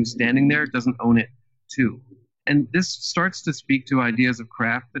person who's standing there doesn't own it too. And this starts to speak to ideas of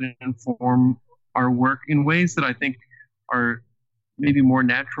craft that inform our work in ways that I think are maybe more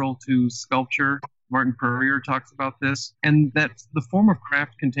natural to sculpture Martin Purrier talks about this, and that the form of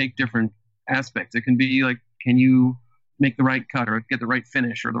craft can take different aspects. It can be like, can you make the right cut or get the right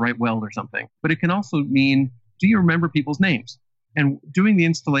finish or the right weld or something? But it can also mean, do you remember people's names? And doing the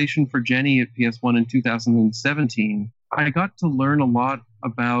installation for Jenny at PS1 in 2017, I got to learn a lot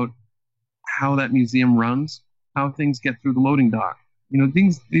about how that museum runs, how things get through the loading dock.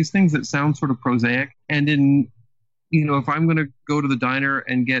 These things that sound sort of prosaic. And if I'm going to go to the diner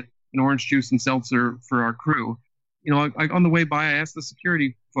and get an orange juice and seltzer for our crew, on the way by, I asked the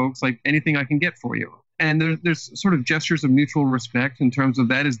security folks, like, anything I can get for you. And there's sort of gestures of mutual respect in terms of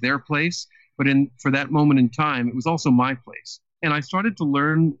that is their place. But for that moment in time, it was also my place. And I started to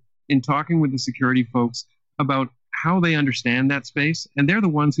learn in talking with the security folks about how they understand that space. And they're the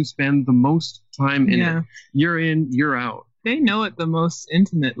ones who spend the most time in it, year in, year out. They know it the most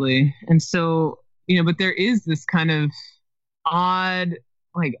intimately. And so, but there is this kind of odd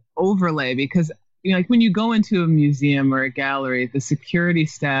like overlay because, like when you go into a museum or a gallery, the security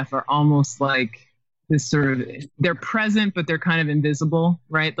staff are almost like this sort of, they're present, but they're kind of invisible,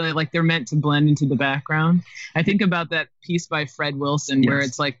 right? Like they're meant to blend into the background. I think about that piece by Fred Wilson, where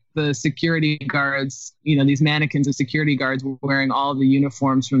it's like the security guards, these mannequins of security guards wearing all the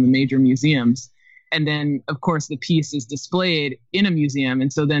uniforms from the major museums. And then, of course, the piece is displayed in a museum.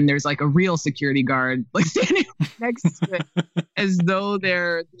 And so then there's like a real security guard like standing next to it as though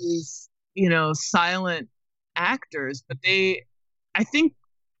they're these, silent actors. But I think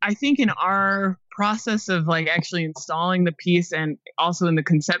in our process of like actually installing the piece and also in the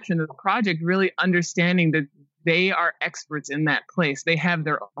conception of the project, really understanding that they are experts in that place. They have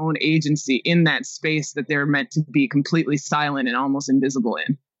their own agency in that space that they're meant to be completely silent and almost invisible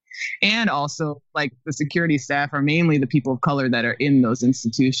in. And also, like, the security staff are mainly the people of color that are in those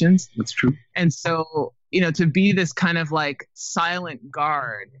institutions. That's true. And so, to be this kind of like silent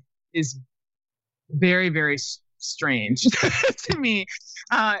guard is very, very strange to me.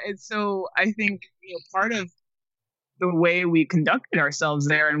 And so I think part of the way we conducted ourselves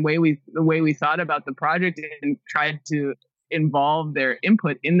there and the way we thought about the project and tried to involve their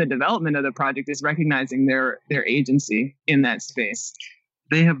input in the development of the project is recognizing their agency in that space.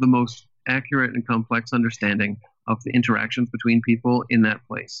 They have the most accurate and complex understanding of the interactions between people in that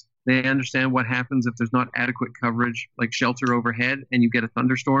place. They understand what happens if there's not adequate coverage, like shelter overhead, and you get a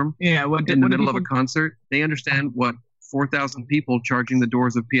thunderstorm in the middle of a concert. They understand what 4,000 people charging the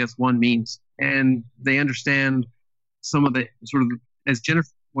doors of PS1 means. And they understand some of the sort of, as Jennifer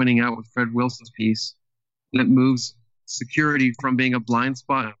pointing out with Fred Wilson's piece, that moves security from being a blind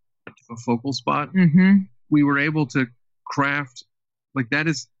spot to a focal spot. Mm-hmm. We were able to craft, like, that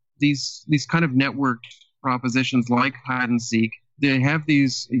is these kind of networked propositions like hide and seek. They have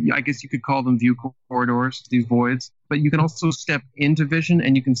these, I guess you could call them view corridors, these voids, but you can also step into vision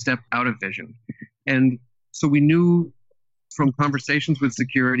and you can step out of vision. And so we knew from conversations with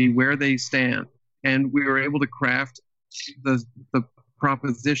security where they stand, and we were able to craft the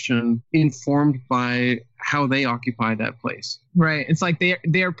proposition informed by how they occupy that place. Right. It's like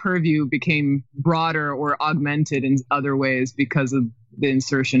their purview became broader or augmented in other ways because of the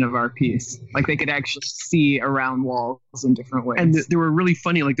insertion of our piece. Like they could actually see around walls in different ways. And they were really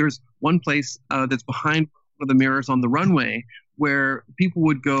funny. Like there's one place that's behind one of the mirrors on the runway where people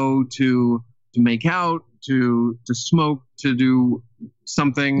would go to make out, to smoke, to do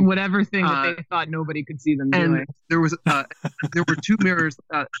something, whatever thing that they thought nobody could see them doing. And there was there were two mirrors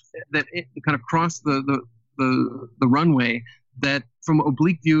that kind of crossed the runway that, from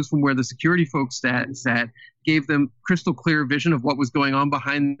oblique views from where the security folks sat, gave them crystal clear vision of what was going on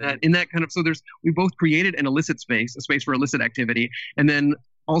behind that. In that kind of, so we both created an illicit space, a space for illicit activity, and then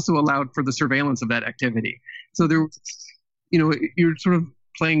also allowed for the surveillance of that activity. So there was, you're sort of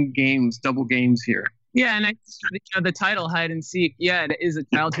playing games, double games here. Yeah, and the title hide and seek, it is a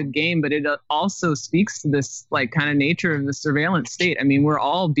childhood game, but it also speaks to this like kind of nature of the surveillance state. I mean, we're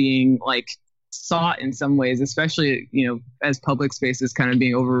all being like sought in some ways, especially, as public spaces kind of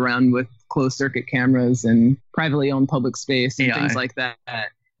being overrun with closed circuit cameras and privately owned public space and things like that,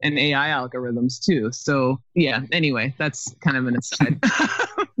 and AI algorithms too. So yeah, anyway, that's kind of an aside.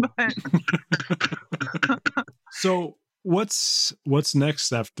 So what's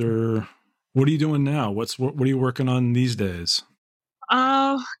next after? What are you doing now? What are you working on these days?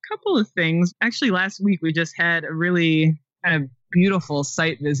 A couple of things. Actually, last week we just had a really kind of beautiful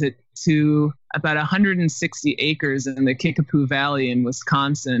site visit to about 160 acres in the Kickapoo Valley in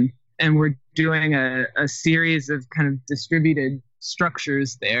Wisconsin. And we're doing a series of kind of distributed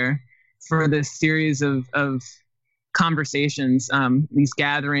structures there for this series of conversations, these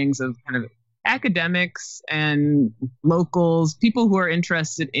gatherings of kind of academics and locals, people who are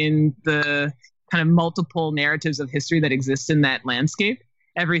interested in the kind of multiple narratives of history that exist in that landscape.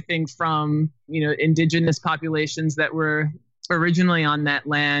 Everything from, indigenous populations that were originally on that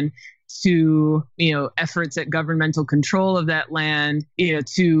land to, efforts at governmental control of that land,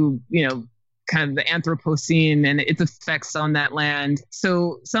 to, kind of the Anthropocene and its effects on that land.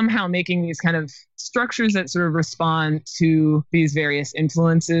 So somehow making these kind of structures that sort of respond to these various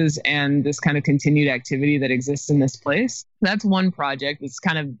influences and this kind of continued activity that exists in this place. That's one project that's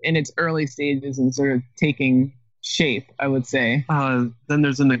kind of in its early stages and sort of taking shape, I would say. Then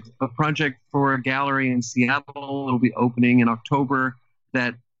there's a project for a gallery in Seattle. It'll be opening in October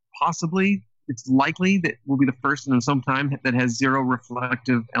that possibly, it's likely that will be the first in some time that has zero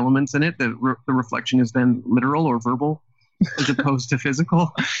reflective elements in it. The reflection is then literal or verbal as opposed to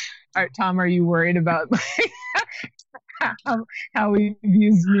physical. All right, Tom, are you worried about how we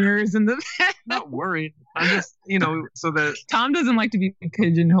use mirrors in the Not worried. I'm just, so that Tom doesn't like to be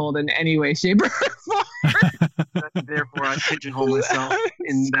pigeonholed in any way, shape, or form. Therefore, I pigeonhole myself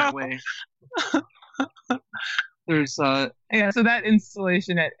in that way. There's so that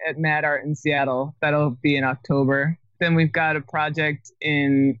installation at Mad Art in Seattle, that'll be in October. Then we've got a project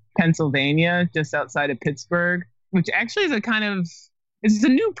in Pennsylvania, just outside of Pittsburgh, which actually is it's a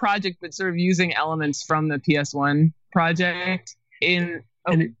new project, but sort of using elements from the PS1 project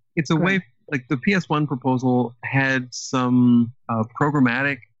it's a way, like the PS1 proposal had some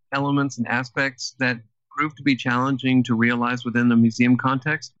programmatic elements and aspects that proved to be challenging to realize within the museum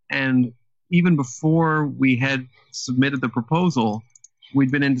context. And even before we had submitted the proposal,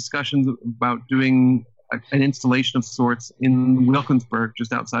 we'd been in discussions about doing an installation of sorts in Wilkinsburg,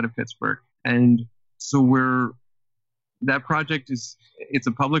 just outside of Pittsburgh. And so that project it's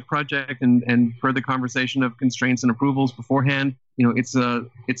a public project, and per the conversation of constraints and approvals beforehand, it's a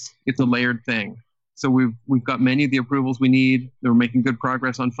layered thing. So we've got many of the approvals we need. We're making good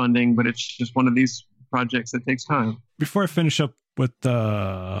progress on funding, but it's just one of these projects that takes time. Before I finish up with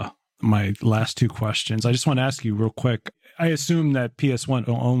my last two questions, I just want to ask you real quick. I assume that PS1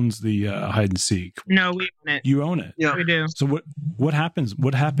 owns the hide and seek. No, we own it. You own it? Yeah, we do. So what happens?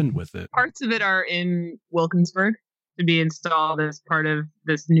 What happened with it? Parts of it are in Wilkinsburg to be installed as part of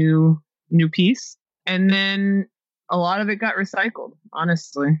this new piece, and then a lot of it got recycled.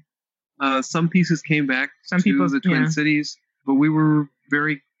 Honestly, some pieces came back to the Twin Cities, but we were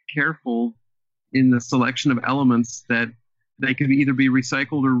very careful in the selection of elements that they could either be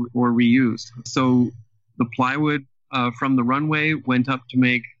recycled or reused. So the plywood from the runway went up to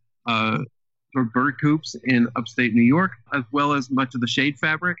make sort of bird coops in upstate New York, as well as much of the shade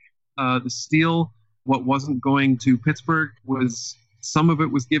fabric. The steel, what wasn't going to Pittsburgh, some of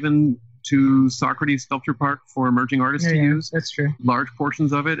it was given to Socrates Sculpture Park for emerging artists to use. That's true. Large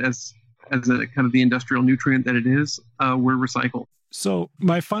portions of it, as a kind of the industrial nutrient that it is, were recycled. So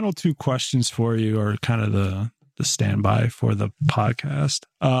my final two questions for you are kind of the standby for the podcast.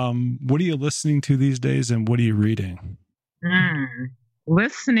 What are you listening to these days, and what are you reading?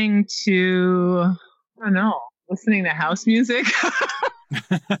 Listening to house music.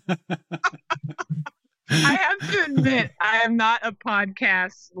 I have to admit, I am not a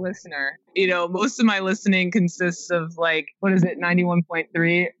podcast listener. Most of my listening consists of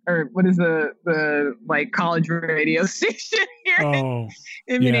 91.3, or what is the college radio station here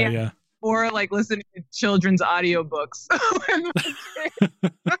in Minneapolis. Yeah. Or listening to children's audiobooks.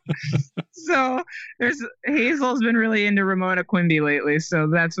 So Hazel's been really into Ramona Quimby lately, so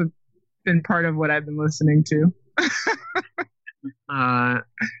that's been part of what I've been listening to.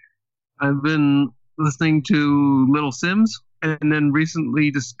 I've been listening to Little Sims, and then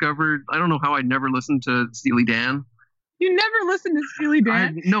recently discovered, I don't know how I'd never listened to Steely Dan. You never listened to Steely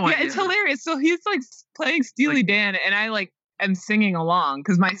Dan? No, it's hilarious. So he's playing Steely Dan, and I am singing along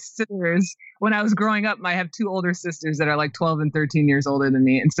because my sisters, when I was growing up, I have two older sisters that are 12 and 13 years older than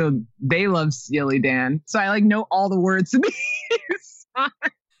me, and so they love Steely Dan. So I know all the words to these songs.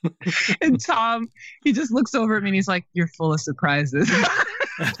 And Tom, he just looks over at me and he's like, "You're full of surprises."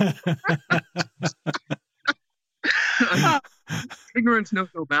 Ignorance knows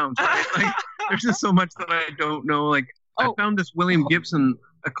no bounds. Right? There's just so much that I don't know. I found this William Gibson.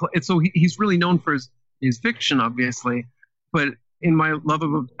 He's really known for his fiction, obviously, but in my love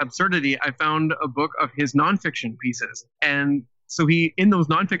of absurdity, I found a book of his nonfiction pieces, and so in those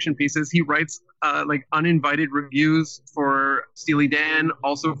nonfiction pieces, he writes uninvited reviews for Steely Dan,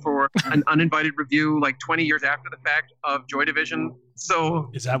 also for an uninvited review 20 years after the fact of Joy Division.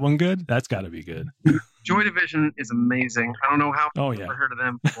 So is that one good? That's got to be good. Joy Division is amazing. I don't know how I've never heard of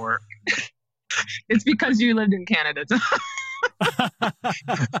them before. It's because you lived in Canada.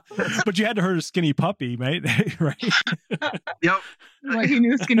 But you had to hurt a skinny puppy, mate. Right? Yep. Like he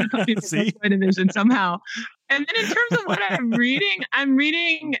knew Skinny Puppy was Joy Division somehow. And then in terms of what I'm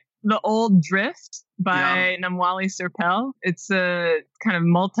reading The Old Drift by Namwali Serpell. It's a kind of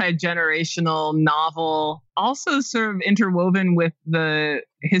multi-generational novel, also sort of interwoven with the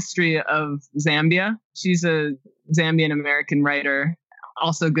history of Zambia. She's a Zambian American writer,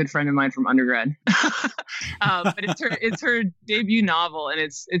 also a good friend of mine from undergrad. But it's her debut novel, and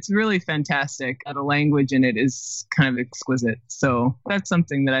it's really fantastic. The language in it is kind of exquisite. So that's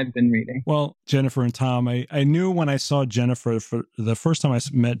something that I've been reading. Well, Jennifer and Tom, I knew when I saw Jennifer, for the first time I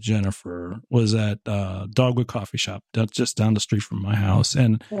met Jennifer was at Dogwood Coffee Shop, just down the street from my house.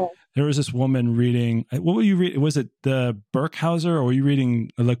 And there was this woman reading, what were you reading? Was it the Burkhauser, or were you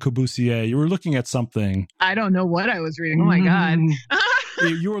reading Le Corbusier? You were looking at something. I don't know what I was reading. Oh my God.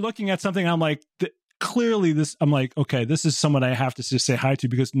 You were looking at something. I'm like, clearly this, I'm like, okay, this is someone I have to just say hi to,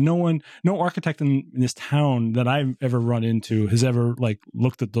 because no architect in this town that I've ever run into has ever like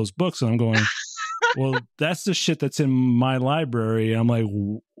looked at those books. And I'm going, well, that's the shit that's in my library. And I'm like,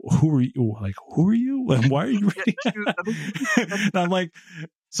 who are you? Like, who are you? And why are you reading that? And I'm like,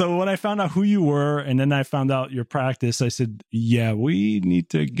 so when I found out who you were, and then I found out your practice, I said, yeah, we need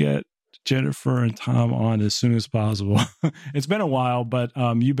to get Jennifer and Tom on as soon as possible. It's been a while, but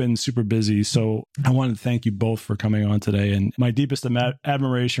you've been super busy. So I wanted to thank you both for coming on today. And my deepest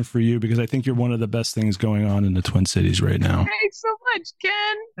admiration for you, because I think you're one of the best things going on in the Twin Cities right now. Thanks so much,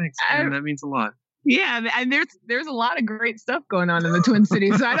 Ken. Thanks, Ken. That means a lot. Yeah, and there's a lot of great stuff going on in the Twin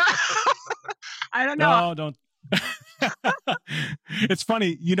Cities. So I don't know. No, don't. It's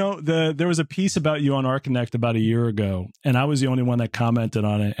funny, there was a piece about you on Archinect about a year ago, and I was the only one that commented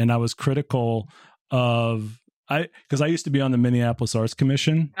on it, and I was critical because I used to be on the Minneapolis Arts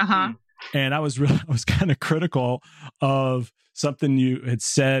Commission, and I was kind of critical of something you had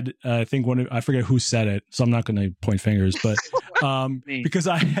said. I think I forget who said it, so I'm not going to point fingers, but because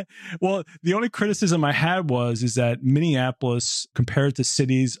the only criticism I had is that Minneapolis, compared to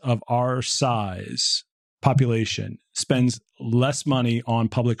cities of our size, population, spends less money on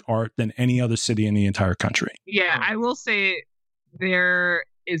public art than any other city in the entire country. Yeah, I will say there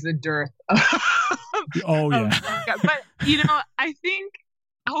is a dearth. But I think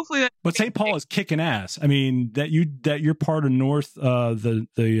hopefully. But St. Paul is kicking ass. I mean, that you're part of the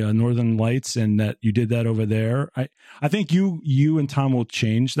Northern Lights, and that you did that over there. I think you and Tom will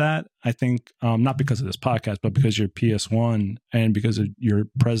change that. I think not because of this podcast, but because you're PS1 and because of your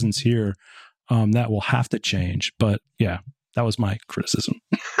presence here. That will have to change. But yeah, that was my criticism.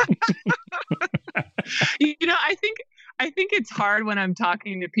 I think it's hard when I'm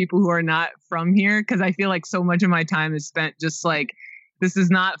talking to people who are not from here, because I feel like so much of my time is spent just like, this is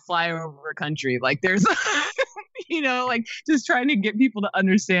not flyover country. Like there's, like just trying to get people to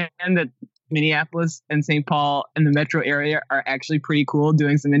understand that Minneapolis and St. Paul and the metro area are actually pretty cool,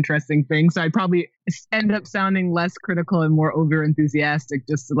 doing some interesting things. So I probably end up sounding less critical and more over enthusiastic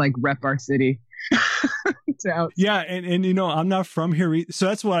just to like rep our city. Yeah, and I'm not from here, so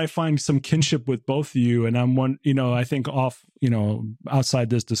that's why I find some kinship with both of you. And I'm one, I think outside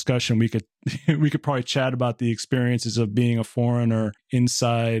this discussion, we could probably chat about the experiences of being a foreigner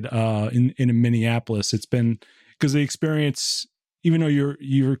inside in Minneapolis. It's been, because the experience, even though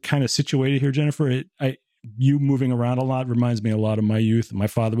you're kind of situated here, Jennifer, you moving around a lot reminds me a lot of my youth. My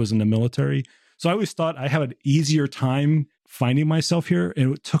father was in the military, so I always thought I had an easier time finding myself here,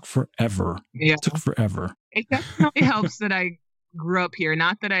 and it took forever. Yeah. It took forever. It definitely helps that I grew up here.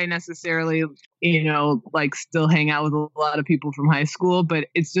 Not that I necessarily, like still hang out with a lot of people from high school, but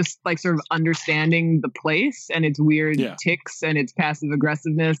it's just like sort of understanding the place and its weird tics and its passive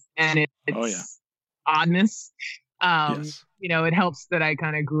aggressiveness and its oddness. Yes. It helps that I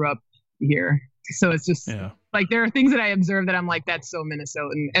kind of grew up here. So it's just like, there are things that I observe that I'm like, that's so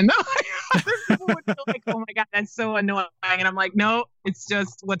Minnesotan. And other people would feel like, oh my God, that's so annoying. And I'm like, no, it's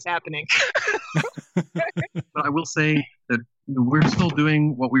just what's happening. But I will say that we're still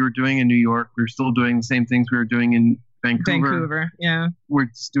doing what we were doing in New York. We're still doing the same things we were doing in Vancouver. Yeah. We're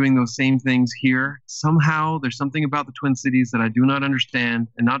just doing those same things here. Somehow there's something about the Twin Cities that I do not understand,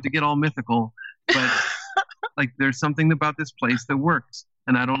 and not to get all mythical, but like there's something about this place that works,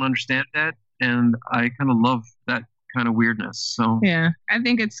 and I don't understand that. And I kind of love that kind of weirdness. So yeah, I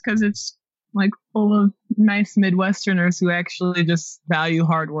think it's because it's like full of nice Midwesterners who actually just value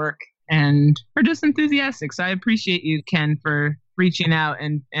hard work and are just enthusiastic. So I appreciate you, Ken, for reaching out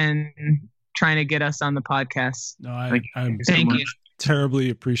and trying to get us on the podcast. No, thank you. terribly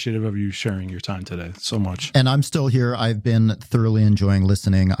appreciative of you sharing your time today so much. And I'm still here. I've been thoroughly enjoying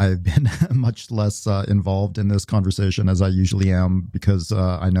listening. I've been much less involved in this conversation as I usually am because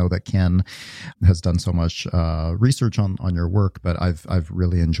I know that Ken has done so much research on your work, but I've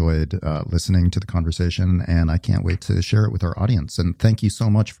really enjoyed listening to the conversation, and I can't wait to share it with our audience. And thank you so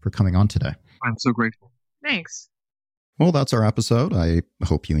much for coming on today. I'm so grateful. Thanks. Well, that's our episode. I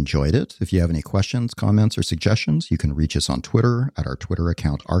hope you enjoyed it. If you have any questions, comments, or suggestions, you can reach us on Twitter at our Twitter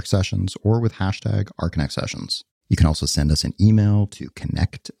account, ArcSessions, or with hashtag Archinect Sessions. You can also send us an email to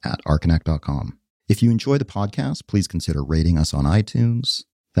connect@archinect.com. If you enjoy the podcast, please consider rating us on iTunes.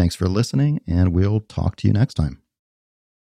 Thanks for listening, and we'll talk to you next time.